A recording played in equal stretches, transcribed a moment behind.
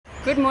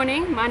Good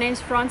morning, my name is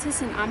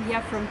Francis and I'm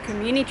here from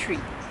Communitree.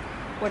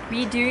 What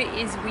we do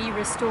is we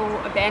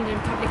restore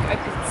abandoned public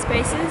open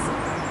spaces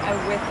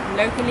with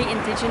locally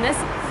indigenous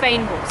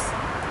fynbos.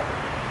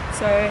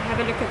 So have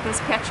a look at this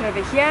patch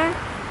over here.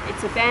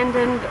 It's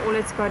abandoned, all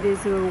it's got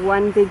is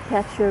one big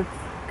patch of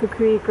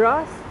kukui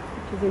grass,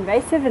 which is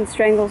invasive and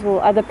strangles all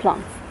other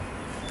plants.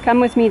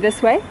 Come with me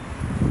this way.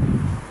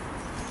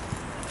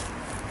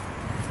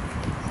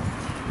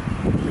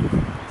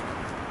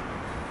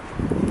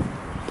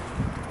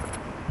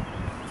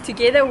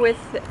 Together with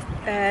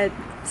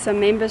some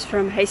members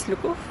from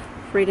Huisloop,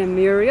 Fred and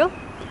Muriel,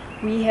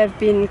 we have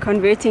been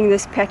converting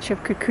this patch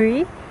of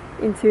kukui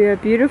into a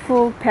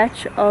beautiful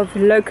patch of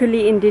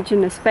locally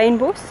indigenous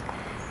fynbos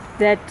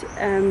that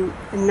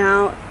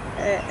now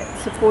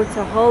supports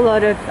a whole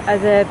lot of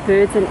other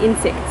birds and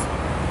insects.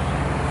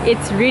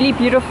 It's really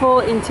beautiful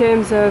in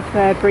terms of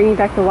bringing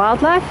back the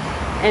wildlife,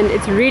 and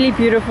it's really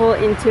beautiful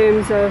in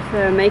terms of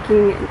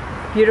making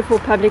beautiful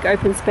public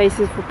open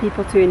spaces for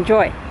people to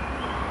enjoy.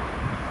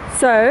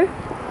 So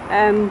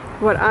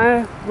what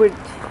I would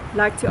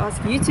like to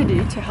ask you to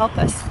do to help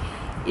us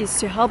is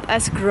to help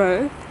us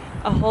grow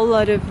a whole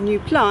lot of new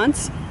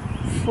plants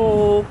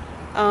for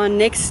our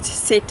next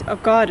set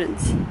of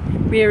gardens.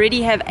 We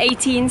already have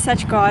 18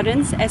 such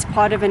gardens as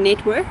part of a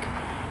network,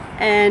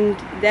 and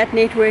that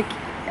network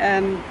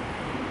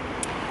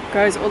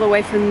goes all the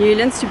way from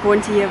Newlands to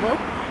Bonteheuwel,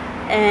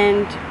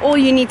 and all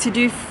you need to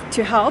do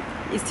to help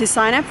is to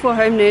sign up for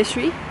home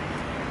nursery,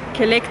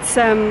 collect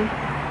some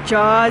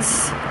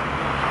jars,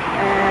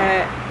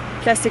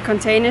 plastic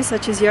containers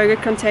such as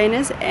yogurt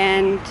containers,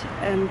 and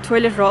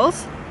toilet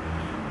rolls.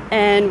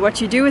 And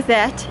what you do with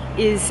that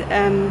is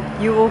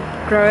you will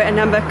grow a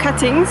number of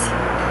cuttings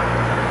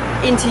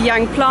into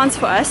young plants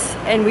for us,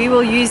 and we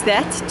will use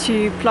that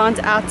to plant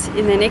out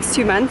in the next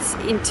 2 months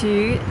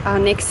into our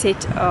next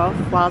set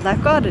of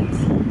wildlife gardens.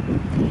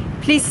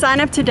 Please sign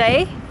up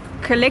today,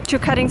 collect your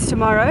cuttings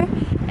tomorrow,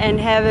 and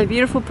have a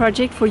beautiful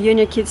project for you and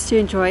your kids to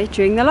enjoy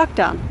during the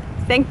lockdown.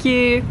 Thank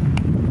you.